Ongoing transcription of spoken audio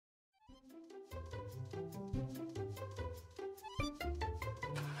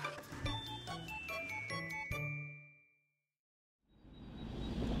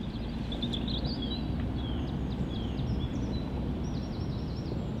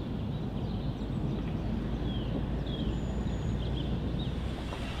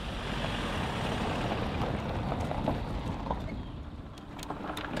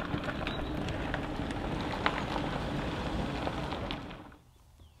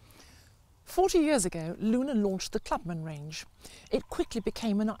40 years ago, Lunar launched the Clubman range. It quickly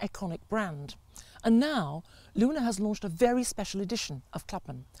became an iconic brand. And now, Lunar has launched a very special edition of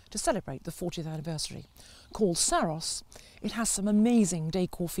Clubman to celebrate the 40th anniversary. Called Saros, it has some amazing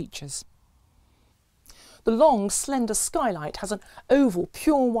decor features. The long, slender skylight has an oval,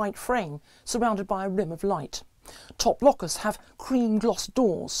 pure white frame surrounded by a rim of light. Top lockers have cream gloss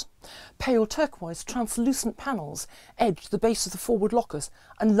doors. Pale turquoise translucent panels edge the base of the forward lockers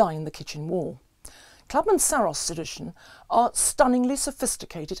and line the kitchen wall. Clubman Saros edition are stunningly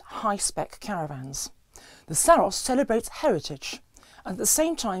sophisticated high-spec caravans. The Saros celebrates heritage and at the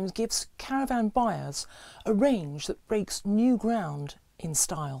same time gives caravan buyers a range that breaks new ground in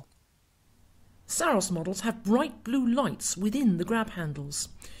style. Saros models have bright blue lights within the grab handles.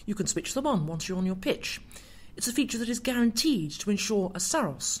 You can switch them on once you're on your pitch. It's a feature that is guaranteed to ensure a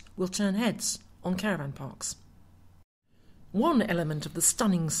Saros will turn heads on caravan parks. One element of the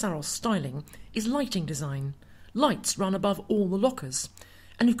stunning Saros styling is lighting design. Lights run above all the lockers,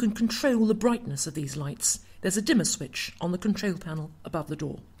 and you can control the brightness of these lights. There's a dimmer switch on the control panel above the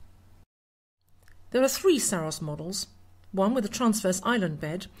door. There are 3 Saros models, one with a transverse island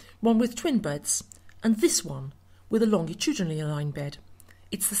bed, one with twin beds, and this one with a longitudinally aligned bed.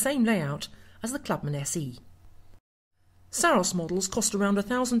 It's the same layout as the Clubman SE. Saros models cost around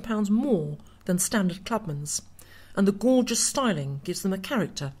 £1,000 more than standard Clubmans, and the gorgeous styling gives them a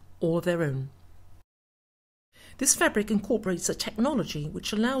character all of their own. This fabric incorporates a technology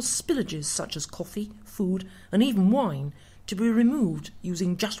which allows spillages such as coffee, food and even wine to be removed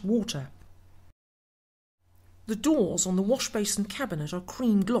using just water. The doors on the wash basin cabinet are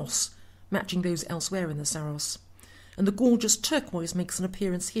cream gloss, matching those elsewhere in the Saros, and the gorgeous turquoise makes an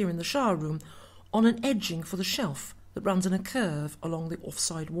appearance here in the shower room on an edging for the shelf that runs in a curve along the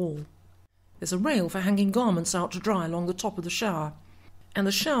offside wall. There's a rail for hanging garments out to dry along the top of the shower, and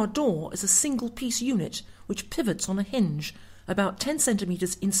the shower door is a single-piece unit which pivots on a hinge about 10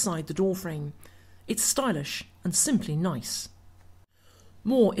 centimetres inside the door frame. It's stylish and simply nice.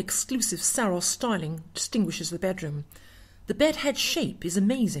 More exclusive Saros styling distinguishes the bedroom. The bed head shape is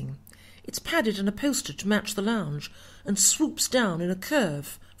amazing. It's padded and upholstered to match the lounge and swoops down in a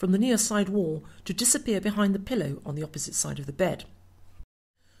curve from the near side wall to disappear behind the pillow on the opposite side of the bed.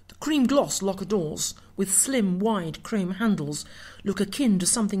 The cream gloss locker doors with slim, wide chrome handles look akin to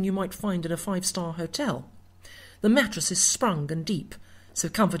something you might find in a 5-star hotel. The mattress is sprung and deep, so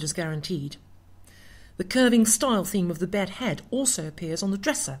comfort is guaranteed. The curving style theme of the bed head also appears on the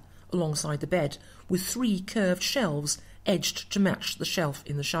dresser alongside the bed, with 3 curved shelves edged to match the shelf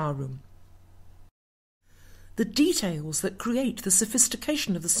in the shower room. The details that create the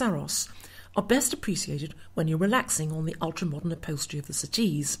sophistication of the Saros are best appreciated when you're relaxing on the ultra-modern upholstery of the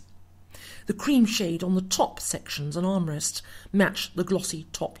settees. The cream shade on the top sections and armrests match the glossy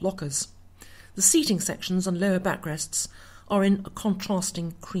top lockers. The seating sections and lower backrests are in a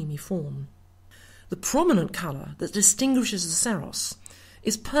contrasting creamy fawn. The prominent colour that distinguishes the Saros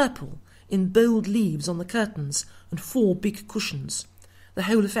is purple in bold leaves on the curtains and 4 big cushions. The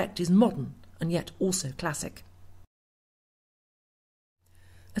whole effect is modern and yet also classic.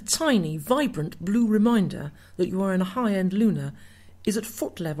 A tiny, vibrant blue reminder that you are in a high-end Lunar is at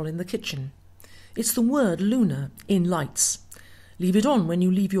foot level in the kitchen. It's the word Lunar in lights. Leave it on when you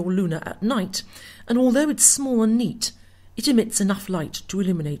leave your Lunar at night, and although it's small and neat, it emits enough light to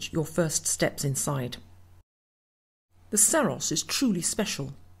illuminate your first steps inside. The Saros is truly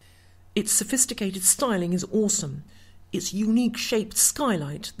special. Its sophisticated styling is awesome. Its unique shaped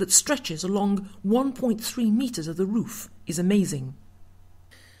skylight that stretches along 1.3 metres of the roof is amazing.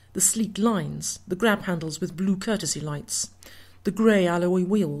 The sleek lines, the grab handles with blue courtesy lights, the grey alloy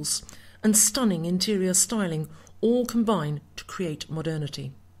wheels, and stunning interior styling all combine to create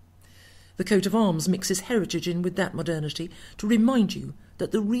modernity. The coat of arms mixes heritage in with that modernity to remind you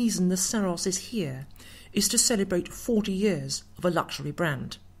that the reason the Saros is here is to celebrate 40 years of a luxury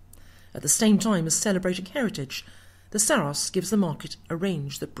brand. At the same time as celebrating heritage, the Saros gives the market a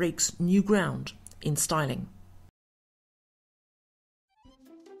range that breaks new ground in styling.